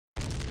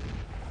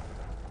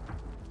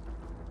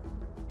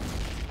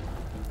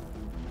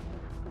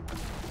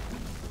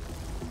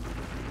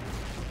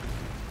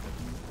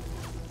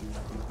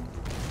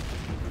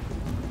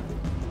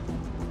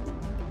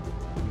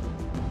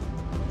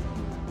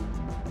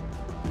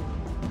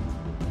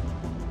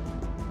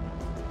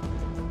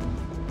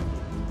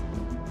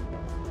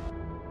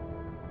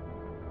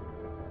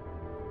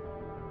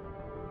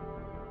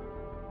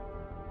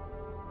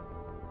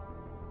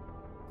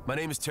My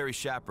name is Terry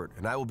Shepard,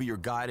 and I will be your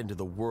guide into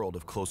the world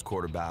of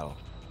close-quarter battle.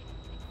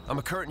 I'm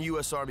a current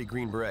U.S. Army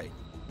Green Beret,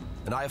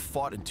 and I have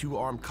fought in 2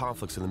 armed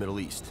conflicts in the Middle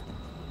East.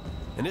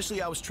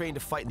 Initially, I was trained to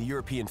fight in the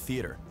European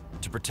theater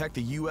to protect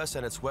the U.S.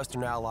 and its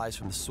Western allies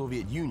from the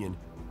Soviet Union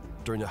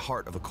during the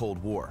heart of a Cold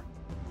War.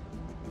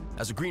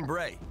 As a Green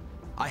Beret,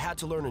 I had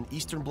to learn an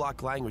Eastern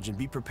Bloc language and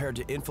be prepared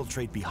to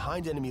infiltrate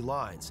behind enemy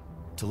lines,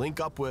 to link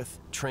up with,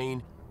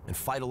 train, and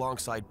fight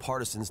alongside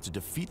partisans to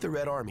defeat the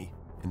Red Army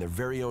in their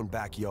very own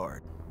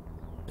backyard.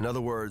 In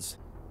other words,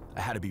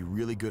 I had to be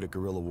really good at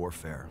guerrilla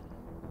warfare.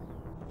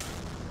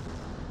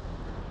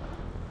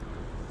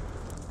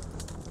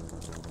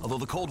 Although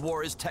the Cold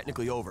War is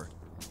technically over,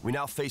 we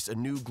now face a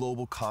new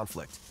global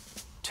conflict: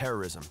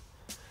 terrorism.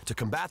 To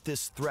combat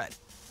this threat,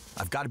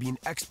 I've got to be an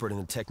expert in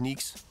the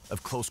techniques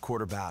of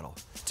close-quarter battle.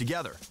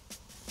 Together,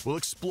 we'll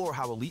explore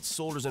how elite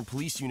soldiers and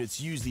police units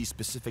use these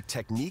specific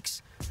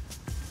techniques,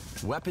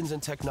 weapons,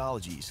 and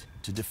technologies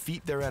to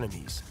defeat their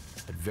enemies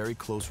at very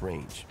close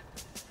range.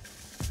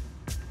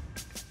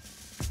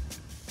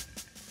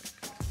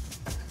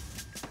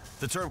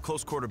 The term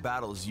close-quarter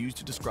battle is used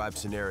to describe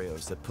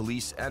scenarios that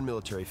police and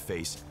military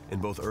face in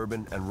both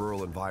urban and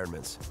rural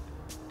environments.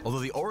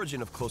 Although the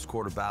origin of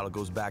close-quarter battle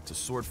goes back to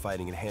sword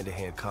fighting and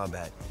hand-to-hand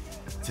combat,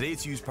 today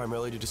it's used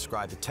primarily to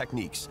describe the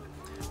techniques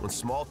when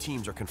small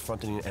teams are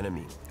confronting an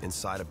enemy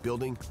inside a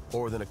building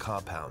or within a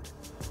compound.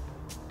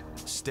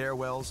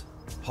 Stairwells,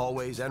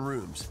 hallways, and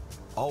rooms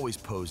always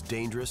pose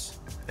dangerous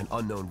and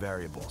unknown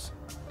variables.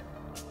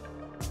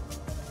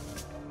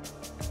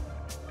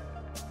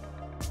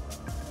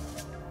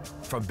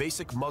 From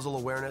basic muzzle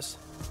awareness,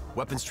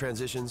 weapons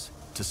transitions,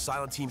 to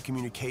silent team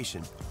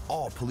communication,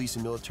 all police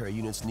and military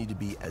units need to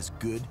be as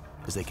good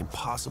as they can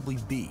possibly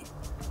be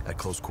at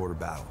close-quarter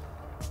battle.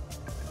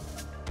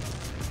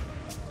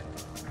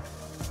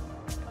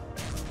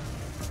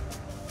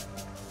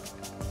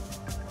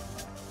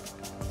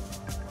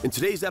 In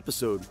today's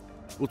episode,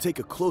 we'll take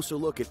a closer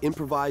look at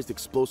improvised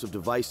explosive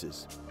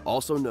devices,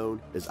 also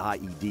known as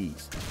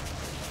IEDs.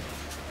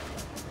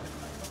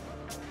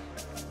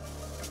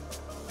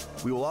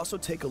 We will also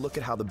take a look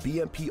at how the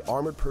BMP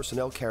armored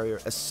personnel carrier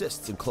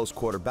assists in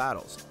close-quarter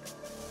battles.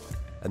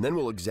 And then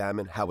we'll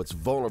examine how it's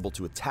vulnerable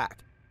to attack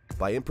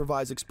by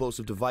improvised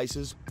explosive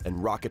devices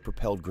and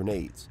rocket-propelled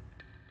grenades.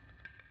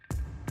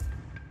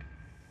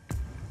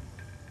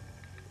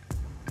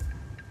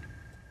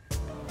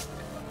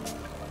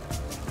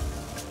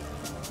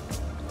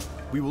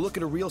 We will look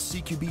at a real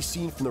CQB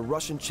scene from the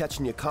Russian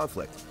Chechnya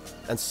conflict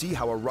and see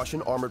how a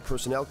Russian armored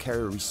personnel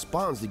carrier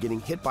responds to getting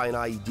hit by an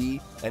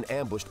IED and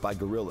ambushed by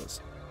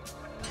guerrillas.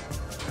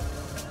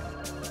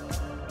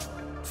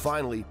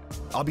 Finally,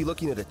 I'll be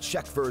looking at a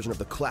Czech version of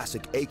the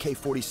classic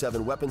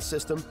AK-47 weapon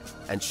system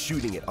and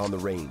shooting it on the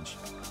range.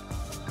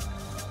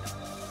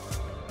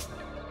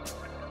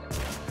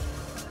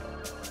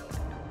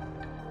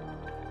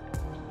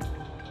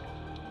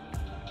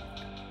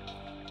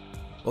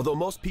 Although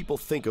most people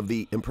think of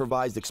the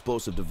improvised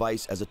explosive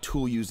device as a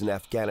tool used in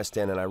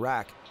Afghanistan and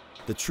Iraq,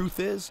 the truth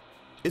is,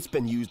 it's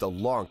been used a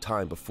long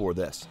time before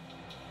this.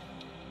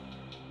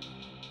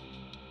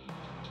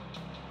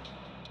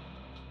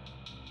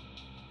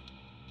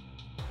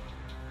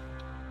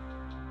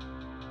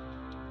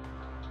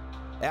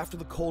 After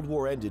the Cold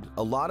War ended,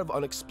 a lot of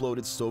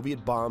unexploded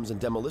Soviet bombs and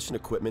demolition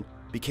equipment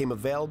became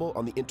available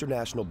on the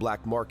international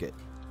black market.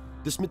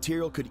 This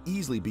material could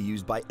easily be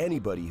used by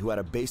anybody who had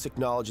a basic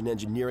knowledge in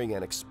engineering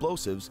and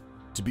explosives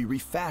to be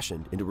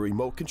refashioned into a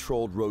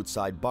remote-controlled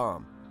roadside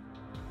bomb.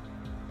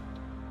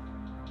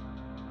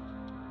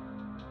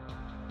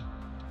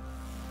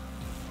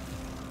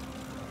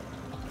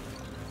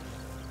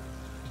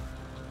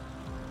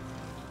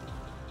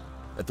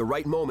 At the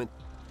right moment,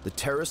 the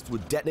terrorists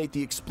would detonate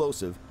the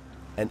explosive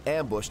and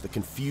ambush the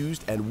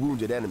confused and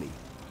wounded enemy.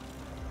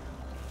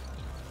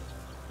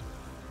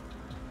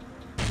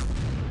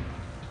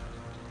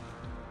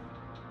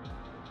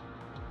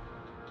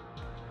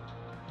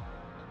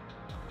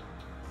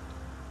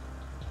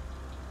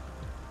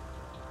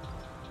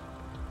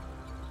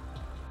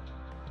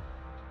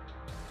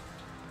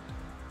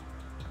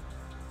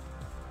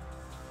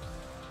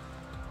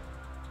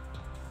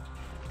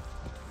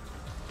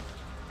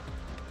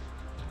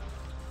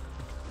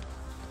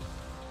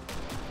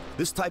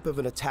 This type of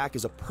an attack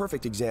is a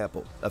perfect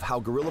example of how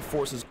guerrilla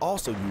forces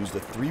also use the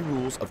 3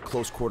 rules of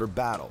close-quarter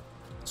battle: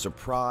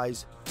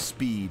 surprise,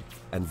 speed,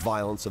 and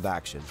violence of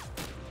action.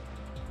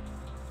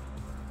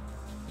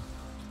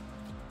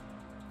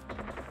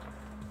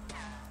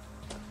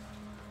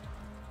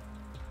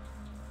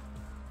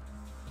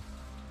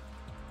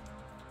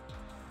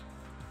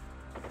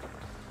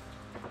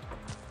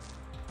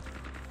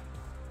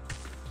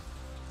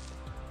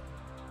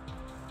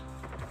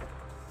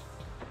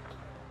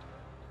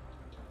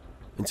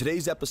 In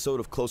today's episode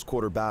of Close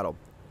Quarter Battle,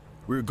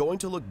 we're going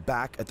to look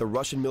back at the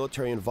Russian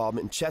military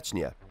involvement in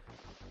Chechnya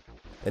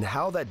and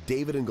how that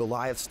David and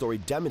Goliath story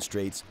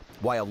demonstrates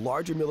why a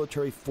larger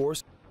military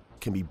force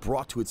can be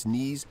brought to its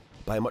knees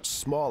by a much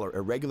smaller,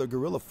 irregular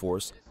guerrilla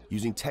force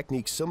using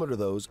techniques similar to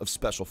those of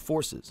special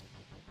forces.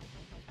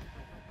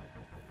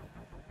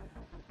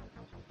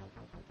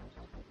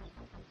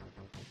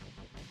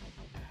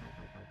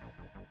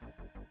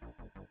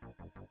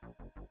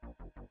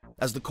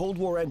 As the Cold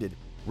War ended,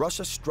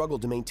 Russia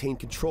struggled to maintain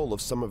control of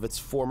some of its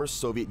former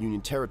Soviet Union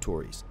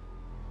territories.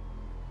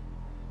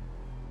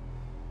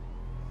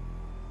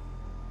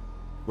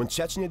 When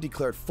Chechnya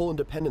declared full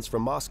independence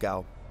from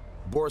Moscow,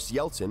 Boris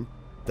Yeltsin,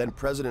 then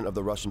president of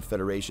the Russian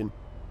Federation,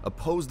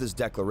 opposed this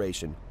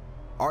declaration,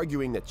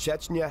 arguing that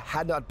Chechnya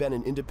had not been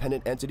an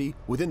independent entity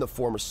within the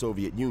former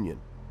Soviet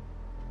Union.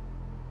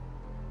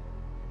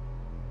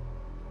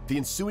 The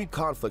ensuing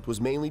conflict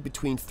was mainly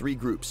between three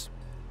groups: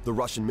 the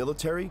Russian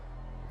military,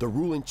 the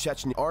ruling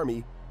Chechen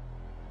army,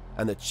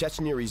 and the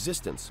Chechnya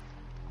resistance,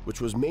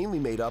 which was mainly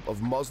made up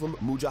of Muslim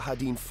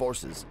Mujahideen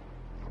forces,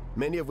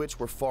 many of which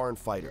were foreign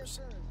fighters.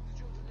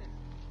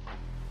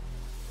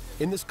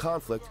 In this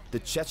conflict, the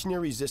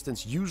Chechnya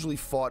resistance usually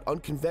fought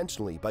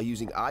unconventionally by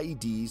using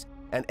IEDs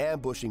and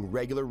ambushing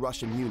regular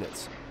Russian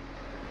units.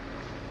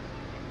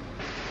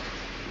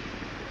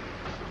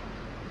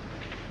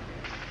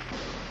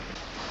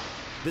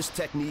 This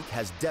technique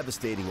has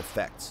devastating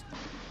effects,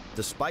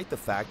 despite the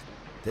fact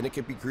that it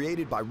can be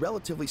created by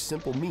relatively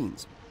simple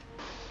means,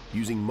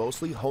 using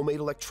mostly homemade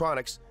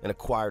electronics and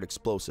acquired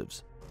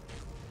explosives.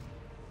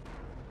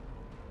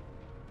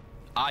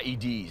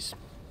 IEDs,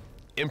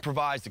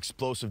 improvised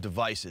explosive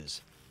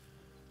devices.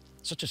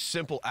 Such a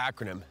simple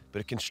acronym, but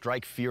it can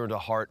strike fear into the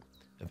heart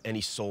of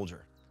any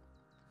soldier.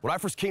 When I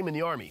first came in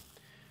the Army,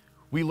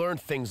 we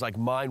learned things like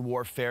mine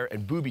warfare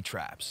and booby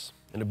traps.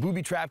 And a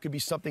booby trap could be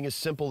something as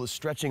simple as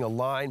stretching a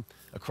line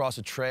across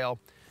a trail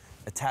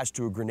attached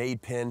to a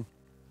grenade pin.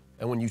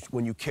 And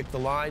when you kick the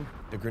line,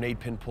 the grenade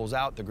pin pulls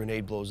out, the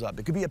grenade blows up.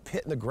 It could be a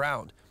pit in the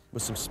ground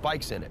with some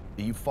spikes in it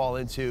that you fall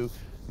into,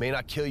 may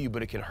not kill you,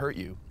 but it can hurt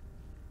you.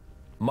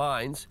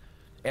 Mines,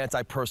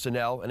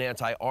 anti-personnel, and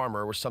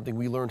anti-armor were something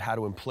we learned how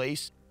to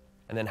emplace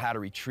and then how to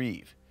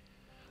retrieve.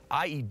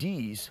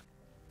 IEDs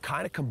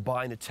kind of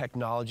combine the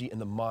technology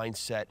and the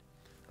mindset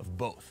of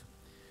both.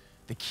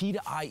 The key to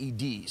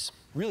IEDs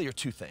really are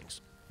two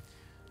things: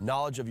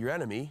 knowledge of your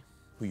enemy,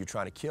 who you're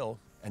trying to kill,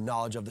 and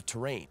knowledge of the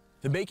terrain.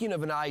 The making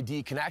of an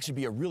IED can actually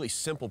be a really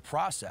simple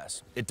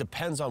process. It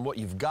depends on what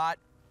you've got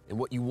and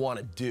what you want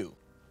to do.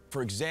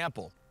 For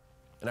example,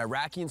 an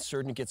Iraqi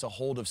insurgent gets a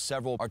hold of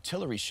several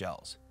artillery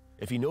shells.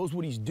 If he knows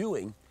what he's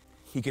doing,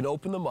 he can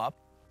open them up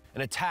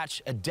and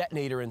attach a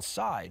detonator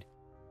inside.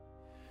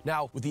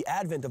 Now, with the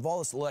advent of all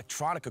this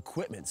electronic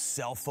equipment,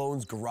 cell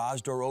phones, garage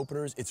door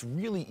openers, it's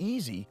really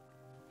easy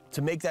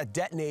to make that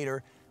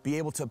detonator be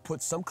able to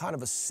put some kind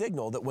of a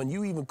signal that when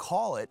you even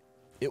call it,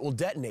 it will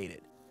detonate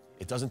it.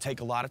 It doesn't take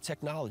a lot of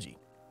technology.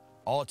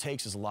 All it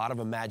takes is a lot of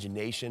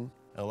imagination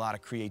and a lot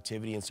of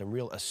creativity and some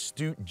real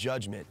astute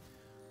judgment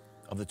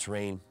of the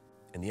terrain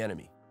and the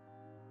enemy.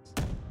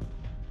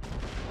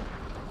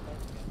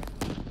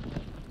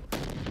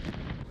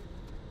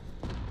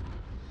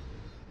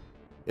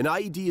 An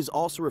IED is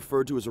also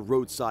referred to as a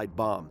roadside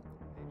bomb,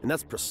 and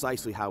that's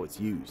precisely how it's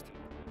used.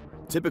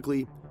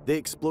 Typically, they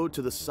explode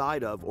to the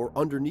side of or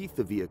underneath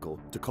the vehicle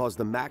to cause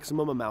the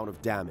maximum amount of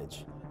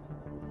damage.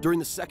 During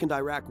the Second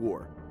Iraq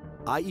War,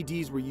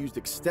 IEDs were used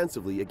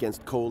extensively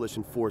against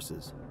coalition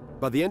forces.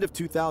 By the end of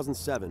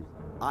 2007,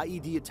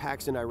 IED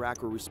attacks in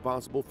Iraq were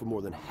responsible for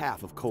more than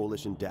half of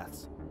coalition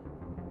deaths.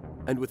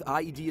 And with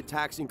IED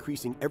attacks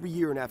increasing every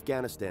year in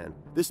Afghanistan,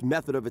 this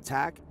method of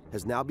attack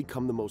has now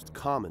become the most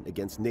common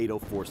against NATO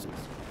forces.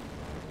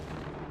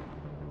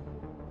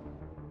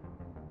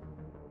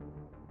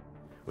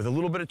 With a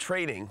little bit of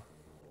training,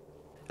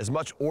 as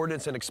much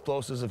ordnance and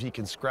explosives as he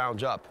can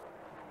scrounge up,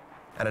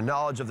 and a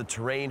knowledge of the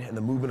terrain and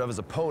the movement of his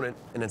opponent,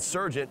 an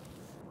insurgent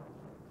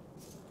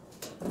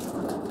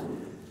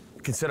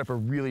can set up a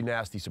really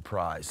nasty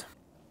surprise.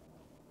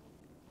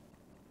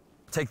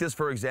 Take this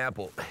for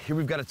example. Here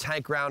we've got a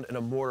tank round and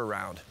a mortar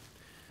round.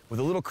 With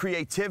a little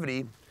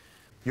creativity,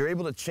 you're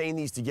able to chain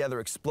these together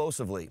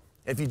explosively.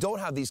 If you don't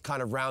have these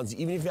kind of rounds,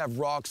 even if you have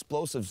raw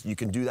explosives, you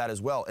can do that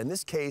as well. In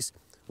this case,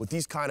 with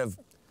these kind of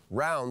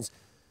rounds,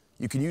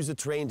 you can use the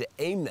terrain to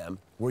aim them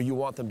where you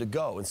want them to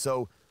go. And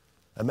so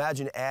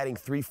imagine adding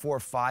 3, 4,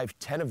 5,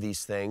 10 of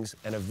these things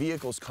and a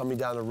vehicle's coming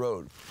down the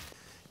road.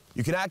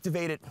 You can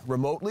activate it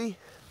remotely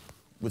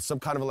with some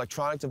kind of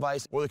electronic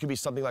device, or there could be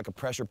something like a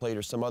pressure plate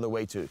or some other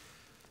way to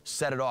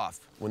set it off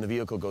when the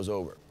vehicle goes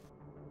over.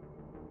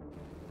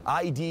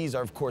 IEDs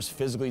are, of course,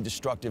 physically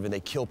destructive and they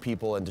kill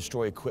people and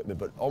destroy equipment,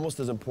 but almost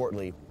as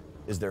importantly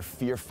is their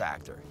fear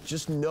factor.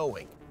 Just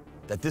knowing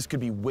that this could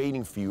be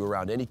waiting for you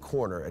around any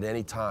corner at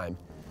any time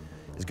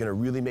is going to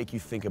really make you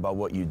think about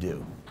what you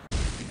do.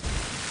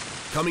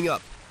 Coming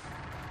up,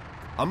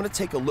 I'm going to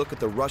take a look at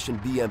the Russian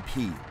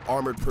BMP,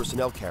 Armored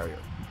Personnel Carrier,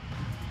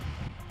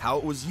 how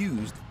it was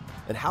used,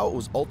 and how it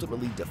was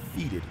ultimately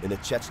defeated in the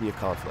Chechnya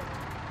conflict.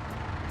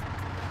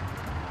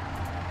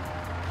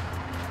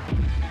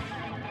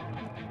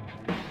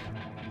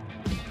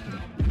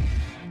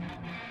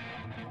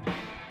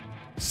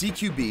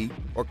 CQB,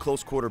 or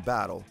close quarter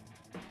battle,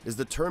 is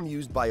the term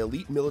used by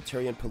elite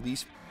military and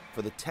police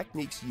for the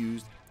techniques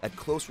used at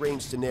close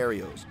range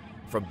scenarios,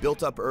 from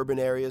built-up urban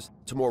areas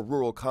to more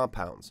rural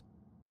compounds.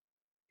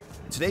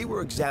 Today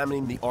we're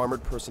examining the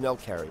Armored Personnel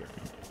Carrier,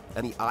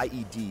 and the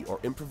IED, or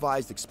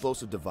improvised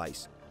explosive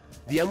device.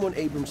 The M1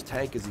 Abrams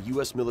tank is the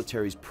U.S.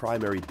 military's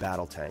primary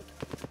battle tank.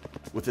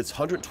 With its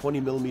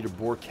 120mm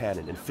bore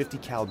cannon and 50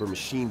 caliber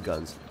machine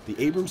guns, the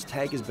Abrams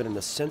tank has been an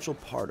essential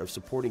part of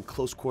supporting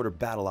close-quarter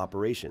battle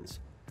operations.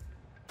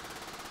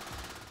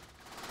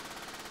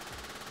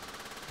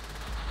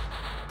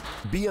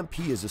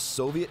 BMP is a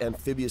Soviet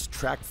amphibious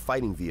tracked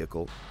fighting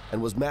vehicle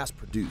and was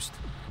mass-produced.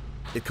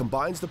 It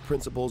combines the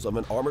principles of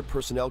an armored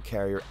personnel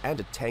carrier and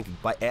a tank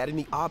by adding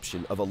the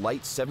option of a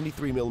light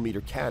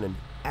 73mm cannon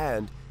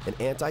and an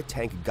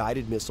anti-tank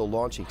guided missile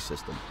launching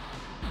system.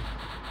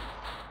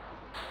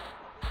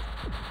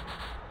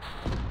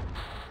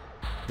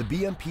 The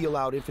BMP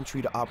allowed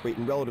infantry to operate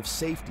in relative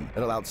safety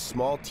and allowed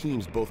small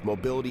teams both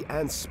mobility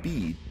and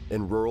speed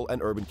in rural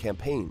and urban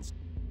campaigns.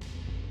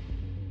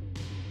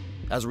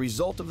 As a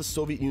result of the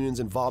Soviet Union's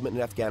involvement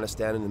in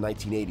Afghanistan in the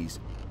 1980s,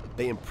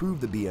 they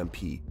improved the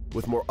BMP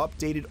with more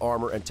updated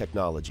armor and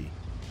technology.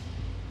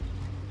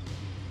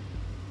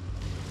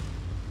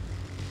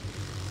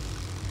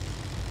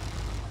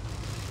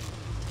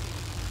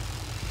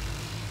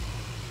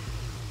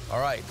 All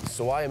right,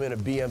 so I am in a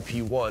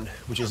BMP-1,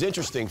 which is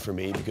interesting for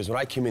me because when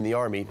I came in the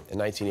Army in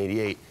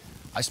 1988,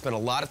 I spent a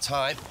lot of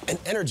time and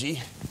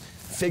energy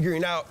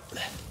figuring out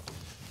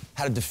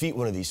how to defeat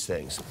one of these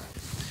things.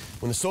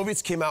 When the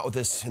Soviets came out with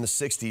this in the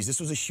 60s, this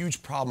was a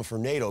huge problem for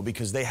NATO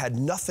because they had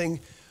nothing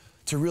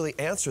to really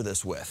answer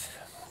this with.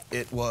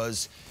 It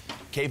was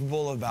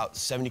capable of about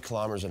 70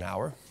 kilometers an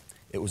hour.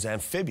 It was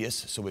amphibious,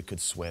 so it could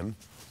swim.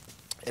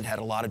 It had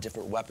a lot of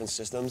different weapon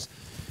systems.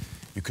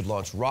 You could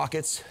launch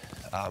rockets.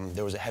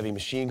 There was a heavy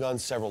machine gun,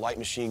 several light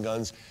machine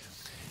guns,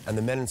 and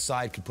the men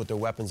inside could put their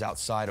weapons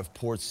outside of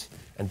ports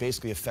and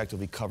basically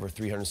effectively cover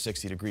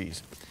 360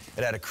 degrees.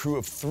 It had a crew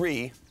of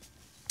 3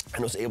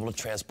 and was able to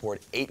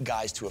transport 8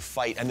 guys to a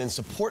fight and then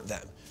support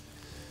them.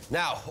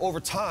 Now, over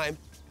time,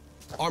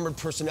 armored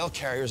personnel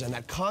carriers and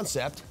that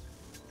concept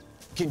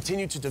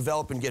continue to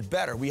develop and get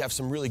better. We have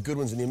some really good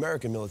ones in the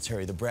American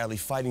military. The Bradley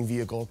fighting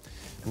vehicle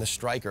and the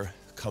Stryker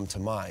come to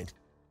mind.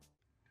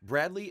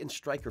 Bradley and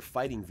Stryker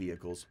fighting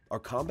vehicles are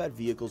combat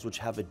vehicles which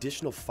have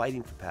additional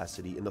fighting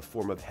capacity in the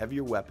form of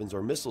heavier weapons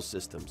or missile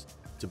systems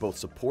to both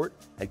support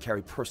and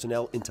carry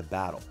personnel into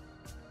battle.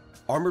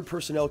 Armored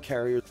personnel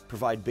carriers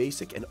provide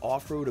basic and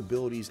off-road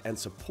abilities and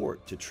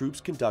support to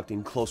troops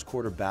conducting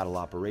close-quarter battle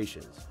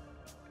operations.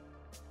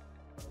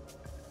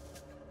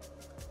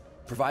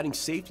 Providing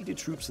safety to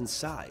troops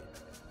inside,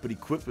 but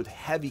equipped with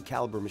heavy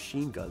caliber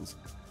machine guns,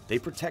 they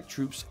protect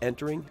troops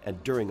entering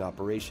and during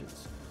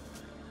operations.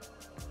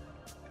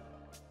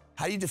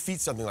 How do you defeat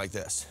something like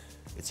this?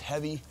 It's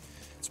heavy,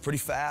 it's pretty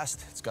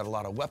fast, it's got a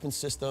lot of weapon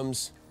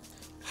systems.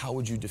 How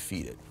would you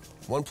defeat it?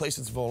 One place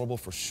it's vulnerable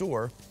for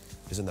sure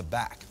is in the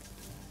back.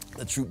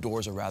 The troop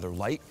doors are rather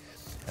light,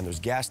 and there's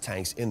gas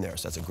tanks in there,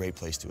 so that's a great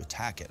place to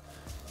attack it.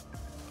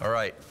 All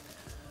right,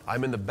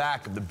 I'm in the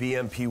back of the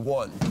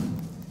BMP-1.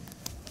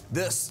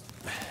 This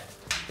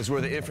is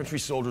where the infantry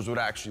soldiers would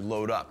actually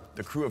load up.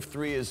 The crew of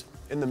 3 is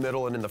in the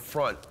middle and in the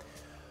front.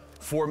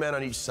 4 men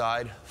on each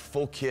side,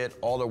 full kit,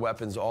 all their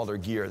weapons, all their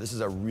gear. This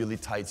is a really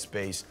tight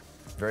space,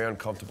 very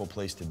uncomfortable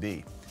place to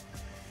be.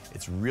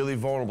 It's really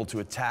vulnerable to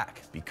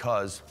attack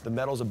because the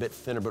metal's a bit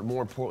thinner, but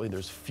more importantly,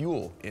 there's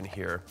fuel in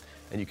here,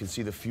 and you can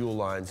see the fuel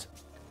lines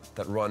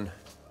that run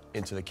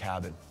into the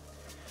cabin.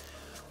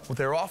 What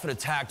they were often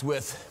attacked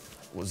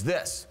with was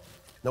this.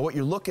 Now, what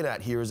you're looking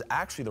at here is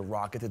actually the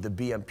rocket that the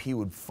BMP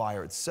would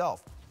fire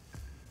itself.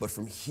 But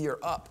from here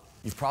up,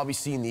 you've probably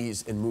seen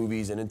these in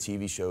movies and in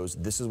TV shows.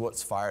 This is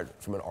what's fired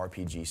from an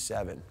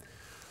RPG-7.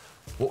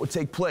 What would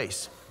take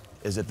place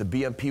is that the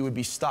BMP would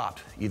be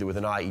stopped, either with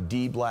an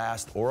IED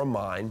blast or a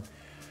mine,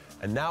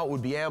 and now it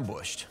would be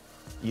ambushed,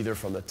 either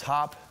from the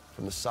top,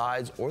 from the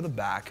sides, or the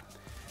back.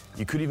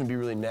 You could even be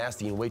really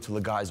nasty and wait till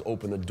the guys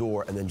open the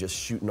door and then just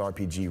shoot an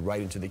RPG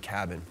right into the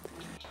cabin.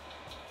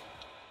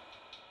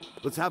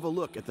 Let's have a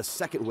look at the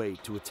second way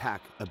to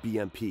attack a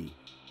BMP.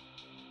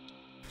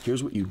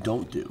 Here's what you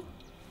don't do.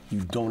 You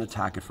don't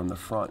attack it from the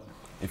front.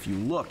 If you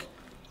look,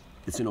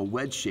 it's in a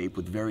wedge shape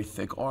with very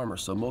thick armor,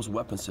 so most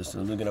weapon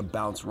systems are gonna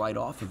bounce right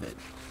off of it.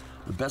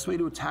 The best way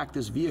to attack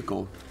this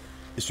vehicle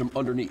is from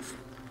underneath,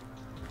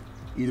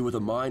 either with a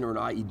mine or an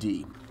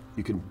IED.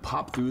 You can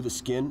pop through the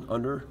skin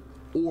under,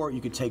 or you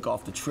could take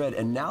off the tread,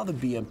 and now the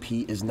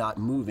BMP is not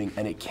moving,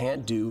 and it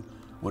can't do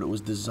what it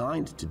was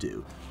designed to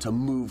do, to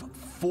move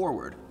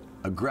forward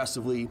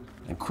aggressively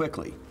and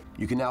quickly.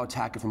 You can now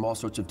attack it from all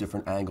sorts of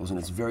different angles, and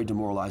it's very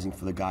demoralizing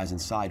for the guys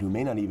inside who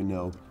may not even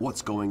know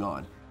what's going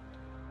on.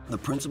 The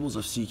principles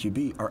of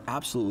CQB are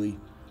absolutely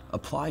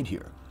applied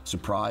here.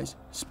 Surprise,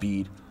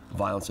 speed,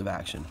 violence of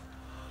action.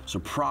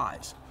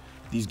 Surprise.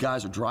 These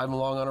guys are driving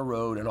along on a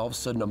road, and all of a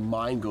sudden a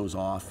mine goes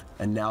off,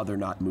 and now they're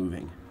not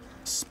moving.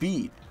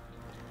 Speed.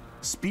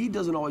 Speed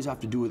doesn't always have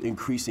to do with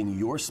increasing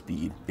your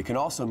speed. It can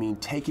also mean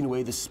taking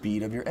away the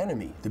speed of your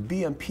enemy. The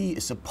BMP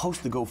is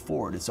supposed to go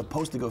forward. It's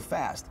supposed to go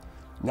fast.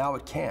 Now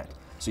it can't.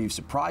 So you've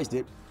surprised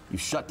it,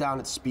 you've shut down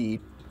its speed,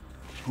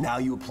 now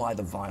you apply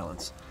the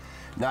violence.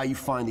 Now you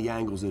find the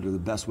angles that are the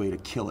best way to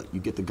kill it. You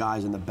get the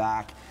guys in the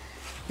back,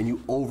 and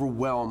you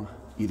overwhelm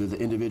either the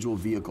individual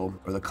vehicle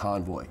or the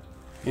convoy.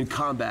 In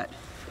combat,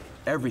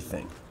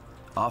 everything,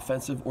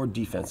 offensive or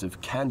defensive,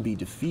 can be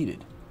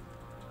defeated.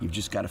 You've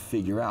just got to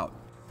figure out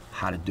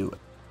how to do it.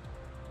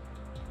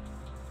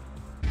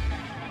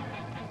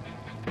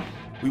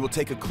 We will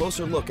take a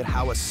closer look at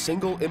how a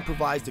single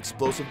improvised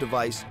explosive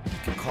device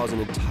can cause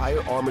an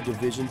entire armored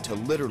division to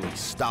literally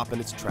stop in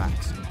its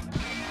tracks.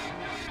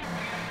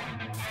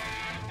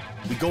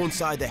 We go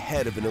inside the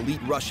head of an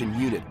elite Russian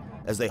unit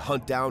as they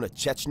hunt down a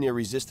Chechnya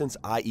resistance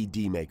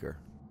IED maker.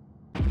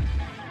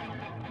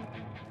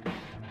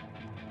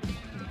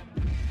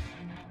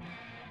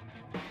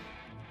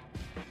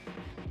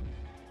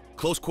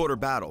 Close quarter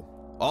battle,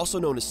 also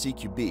known as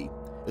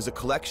CQB, is a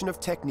collection of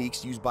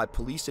techniques used by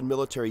police and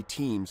military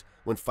teams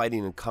when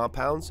fighting in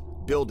compounds,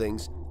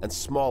 buildings, and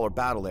smaller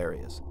battle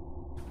areas.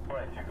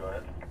 Right, you go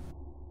ahead.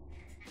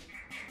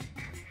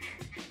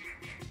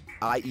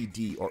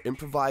 IED, or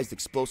improvised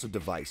explosive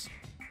device.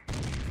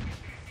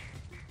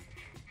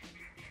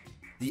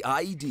 The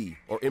IED,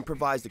 or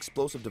improvised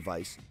explosive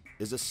device,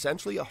 is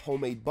essentially a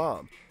homemade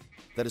bomb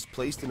that is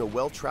placed in a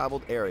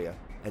well-traveled area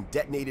and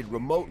detonated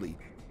remotely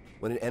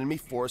when an enemy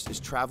force is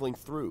traveling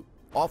through,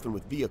 often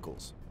with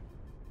vehicles.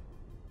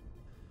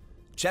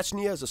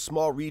 Chechnya is a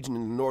small region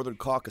in the northern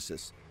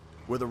Caucasus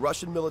where the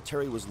Russian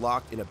military was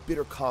locked in a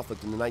bitter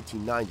conflict in the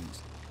 1990s.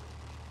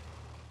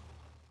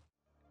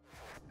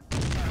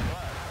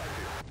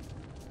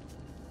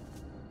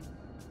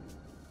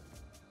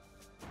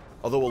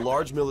 Although a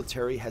large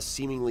military has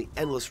seemingly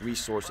endless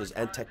resources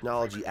and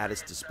technology at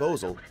its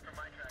disposal,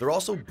 they're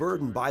also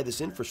burdened by this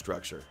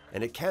infrastructure,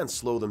 and it can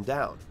slow them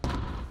down.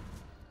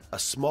 A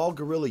small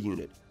guerrilla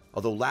unit,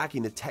 although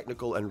lacking the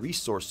technical and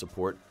resource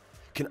support,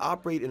 can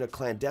operate in a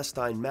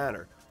clandestine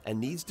manner and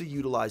needs to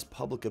utilize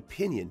public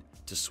opinion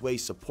to sway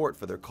support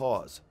for their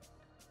cause.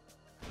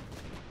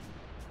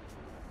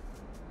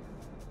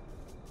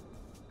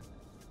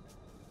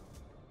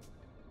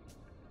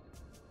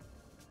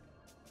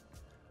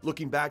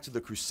 Looking back to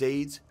the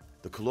Crusades,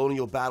 the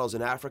colonial battles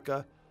in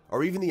Africa,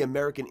 or even the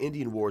American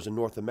Indian Wars in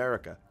North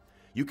America,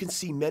 you can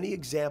see many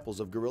examples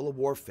of guerrilla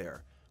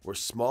warfare where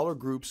smaller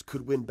groups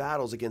could win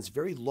battles against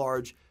very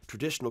large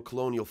traditional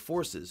colonial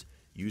forces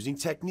using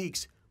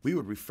techniques we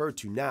would refer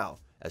to now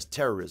as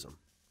terrorism.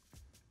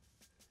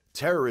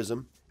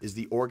 Terrorism is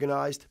the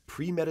organized,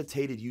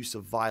 premeditated use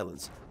of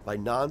violence by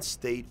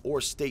non-state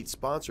or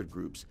state-sponsored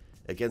groups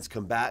against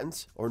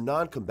combatants or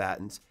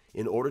non-combatants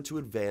in order to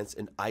advance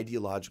an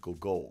ideological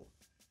goal.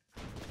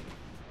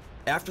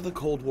 After the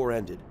Cold War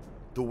ended,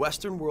 the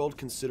Western world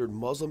considered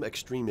Muslim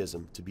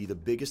extremism to be the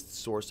biggest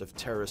source of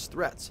terrorist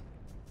threats,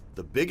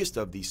 the biggest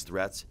of these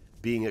threats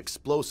being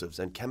explosives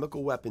and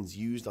chemical weapons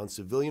used on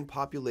civilian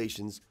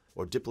populations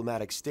or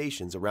diplomatic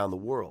stations around the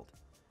world.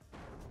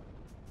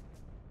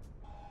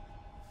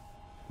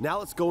 Now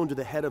let's go into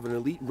the head of an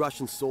elite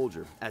Russian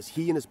soldier as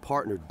he and his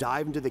partner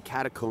dive into the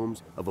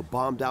catacombs of a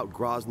bombed-out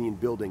Grozny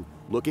building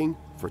looking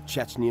for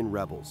Chechnyan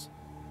rebels.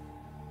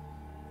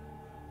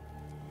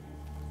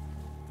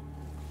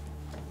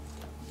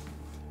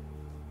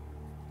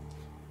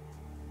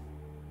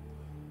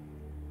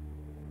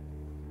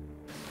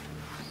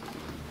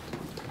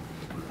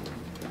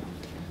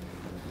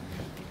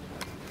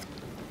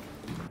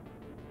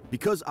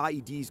 Because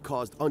IEDs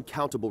caused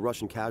uncountable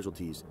Russian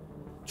casualties,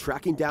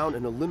 tracking down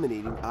and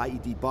eliminating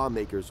IED bomb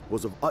makers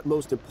was of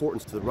utmost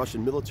importance to the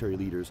Russian military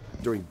leaders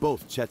during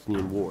both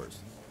Chechnyan wars.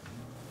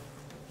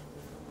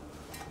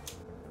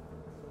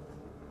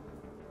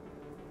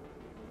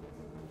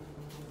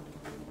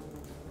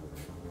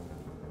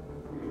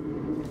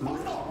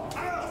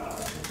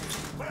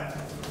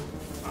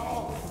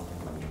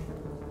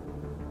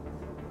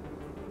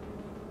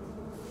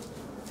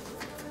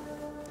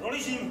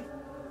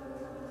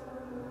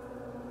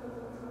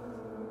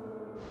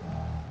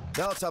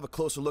 Now let's have a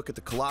closer look at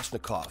the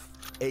Kalashnikov,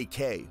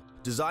 AK.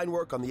 Design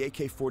work on the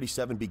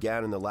AK-47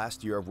 began in the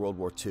last year of World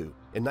War II.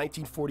 In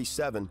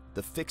 1947,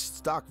 the fixed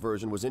stock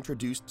version was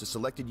introduced to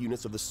selected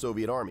units of the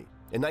Soviet Army.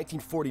 In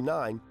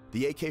 1949,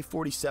 the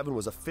AK-47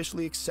 was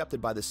officially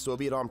accepted by the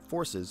Soviet Armed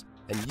Forces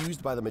and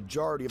used by the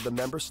majority of the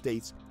member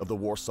states of the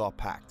Warsaw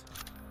Pact.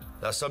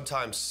 Now,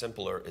 sometimes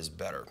simpler is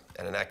better,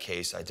 and in that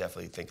case, I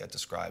definitely think that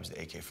describes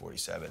the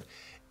AK-47.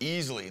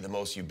 Easily the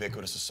most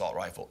ubiquitous assault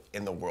rifle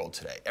in the world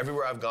today.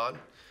 Everywhere I've gone,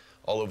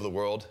 all over the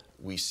world,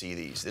 we see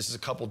these. This is a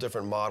couple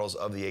different models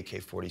of the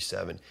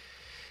AK-47.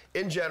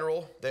 In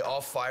general, they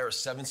all fire a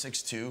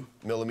 7.62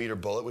 millimeter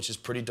bullet, which is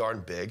pretty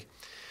darn big.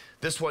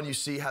 This one you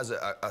see has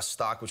a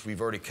stock which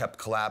we've already kept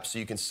collapsed, so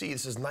you can see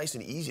this is nice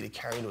and easy to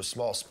carry into a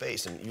small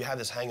space, and you have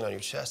this hanging on your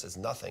chest, it's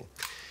nothing.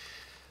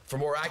 For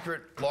more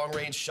accurate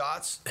long-range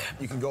shots,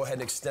 you can go ahead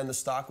and extend the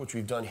stock, which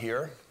we've done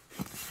here.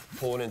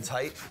 Pull it in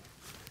tight,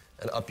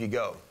 and up you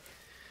go.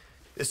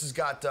 This has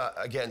got,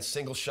 again,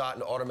 single shot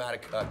and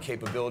automatic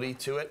capability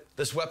to it.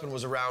 This weapon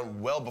was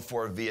around well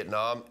before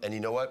Vietnam, and you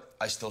know what?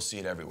 I still see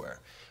it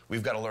everywhere.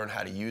 We've got to learn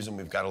how to use them,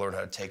 we've got to learn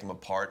how to take them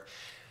apart,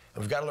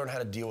 and we've got to learn how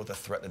to deal with the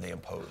threat that they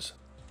impose.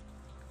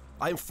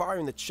 I am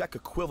firing the Czech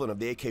equivalent of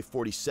the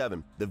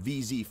AK-47, the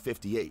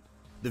VZ-58.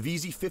 The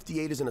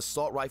VZ-58 is an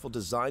assault rifle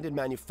designed and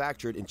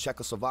manufactured in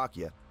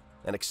Czechoslovakia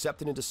and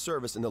accepted into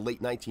service in the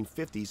late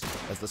 1950s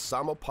as the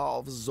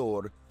Samopal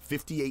Vzor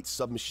 58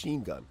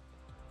 submachine gun.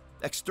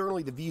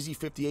 Externally, the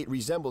VZ-58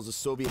 resembles the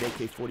Soviet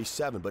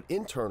AK-47, but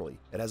internally,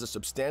 it has a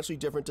substantially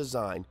different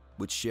design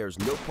which shares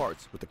no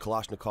parts with the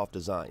Kalashnikov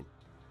design.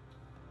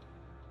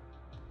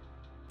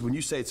 When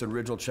you say it's an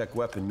original Czech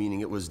weapon, meaning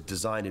it was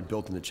designed and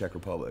built in the Czech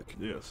Republic?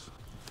 Yes.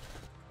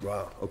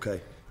 Wow, okay.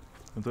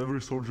 And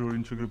every soldier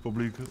in Czech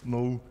Republic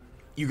know.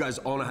 You guys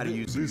all know how to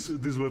use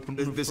this weapon.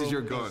 This is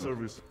your gun.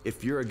 Service.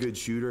 If you're a good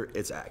shooter,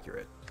 it's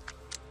accurate.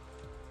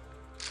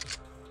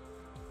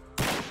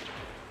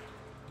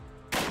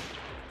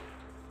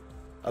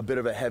 A bit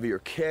of a heavier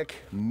kick,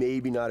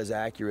 maybe not as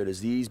accurate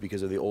as these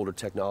because of the older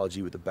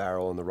technology with the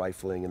barrel and the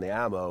rifling and the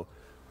ammo,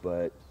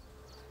 but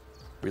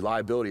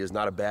reliability is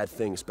not a bad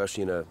thing,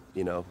 especially in a,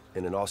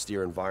 in an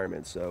austere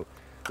environment. So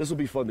this will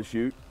be fun to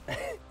shoot.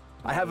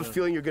 I have a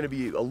feeling you're going to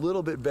be a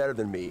little bit better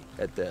than me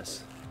at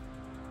this.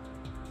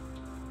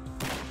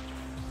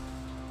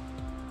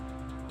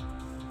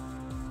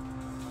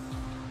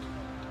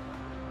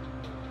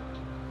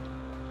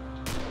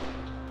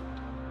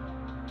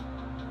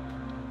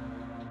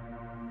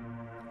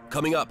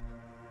 Coming up,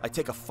 I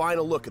take a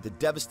final look at the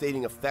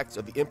devastating effects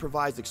of the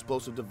improvised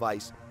explosive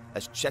device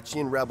as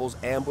Chechen rebels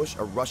ambush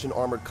a Russian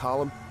armored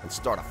column and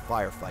start a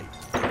firefight.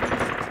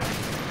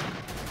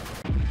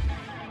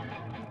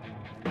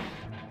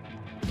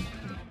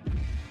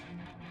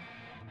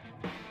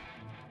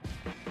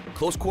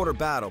 Close quarter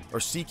battle, or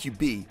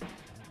CQB,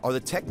 are the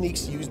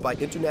techniques used by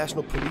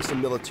international police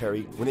and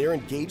military when they are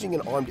engaging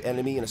an armed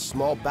enemy in a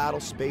small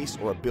battle space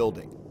or a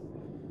building.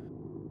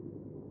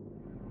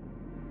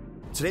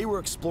 Today we're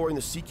exploring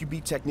the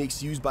CQB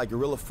techniques used by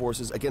guerrilla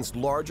forces against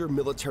larger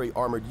military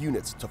armored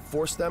units to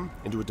force them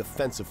into a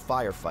defensive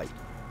firefight.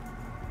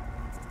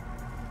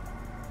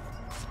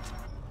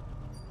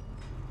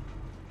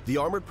 The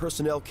armored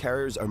personnel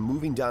carriers are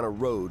moving down a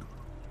road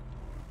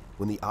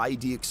when the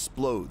IED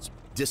explodes,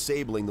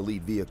 disabling the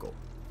lead vehicle.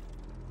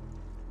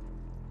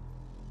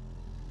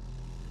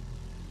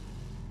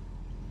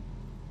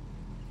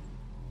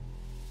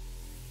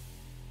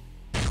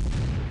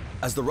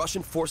 As the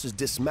Russian forces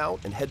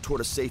dismount and head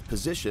toward a safe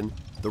position,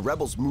 the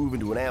rebels move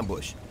into an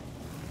ambush.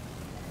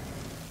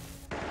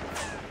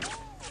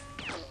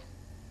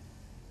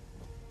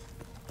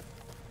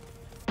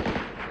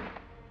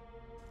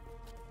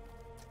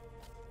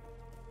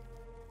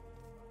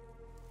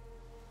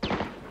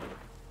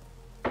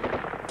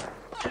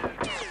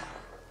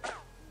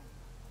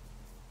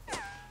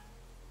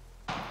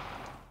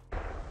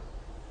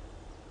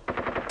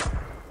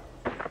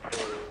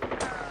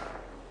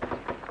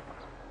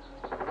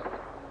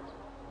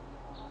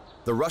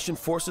 The Russian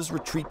forces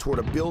retreat toward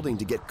a building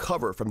to get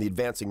cover from the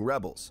advancing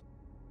rebels.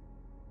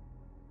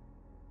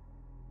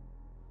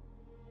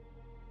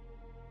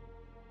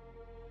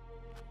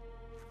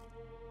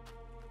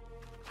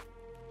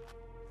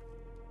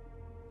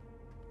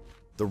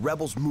 The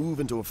rebels move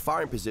into a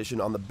firing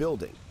position on the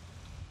building.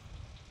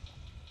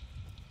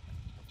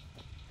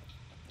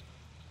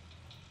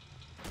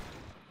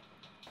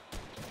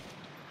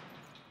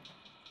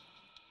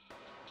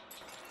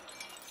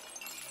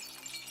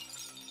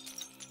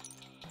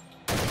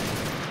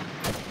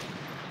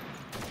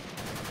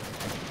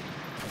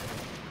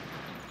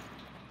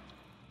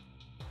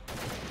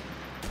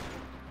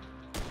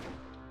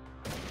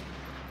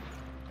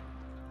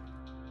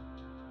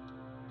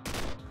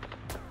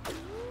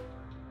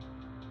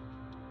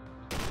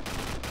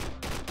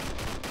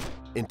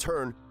 In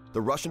turn,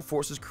 the Russian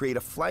forces create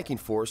a flanking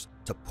force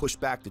to push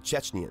back the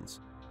Chechnyans.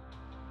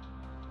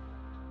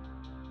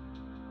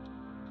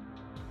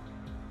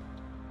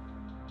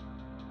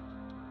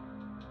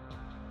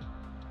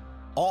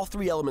 All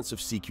three elements of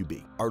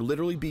CQB are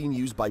literally being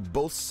used by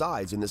both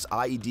sides in this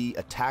IED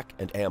attack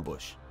and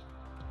ambush.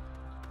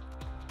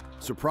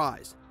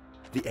 Surprise!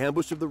 The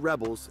ambush of the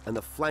rebels and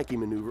the flanking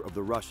maneuver of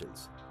the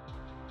Russians.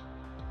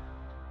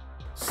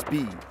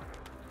 Speed.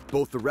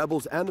 Both the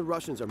rebels and the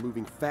Russians are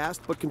moving fast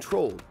but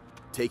controlled,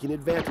 taking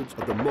advantage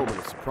of the moment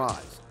of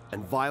surprise.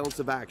 And violence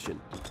of action.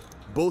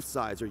 Both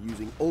sides are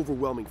using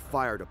overwhelming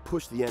fire to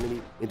push the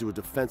enemy into a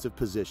defensive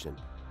position.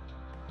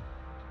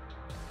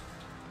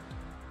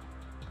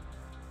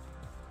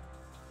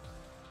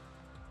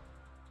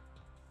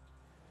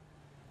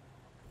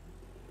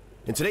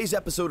 In today's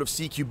episode of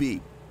CQB,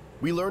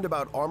 we learned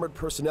about armored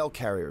personnel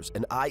carriers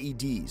and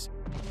IEDs,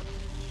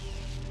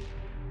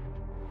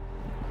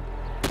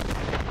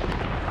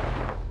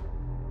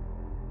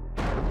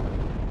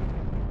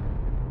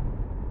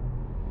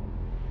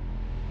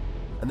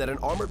 and that an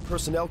armored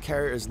personnel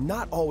carrier is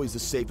not always the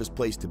safest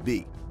place to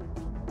be.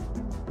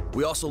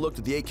 We also looked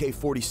at the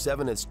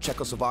AK-47 and its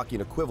Czechoslovakian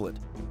equivalent,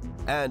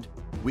 and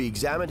we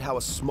examined how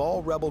a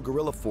small rebel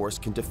guerrilla force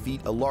can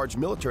defeat a large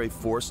military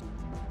force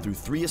through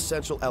three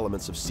essential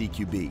elements of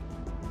CQB: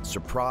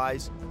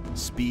 surprise,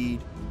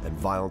 speed, and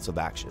violence of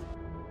action.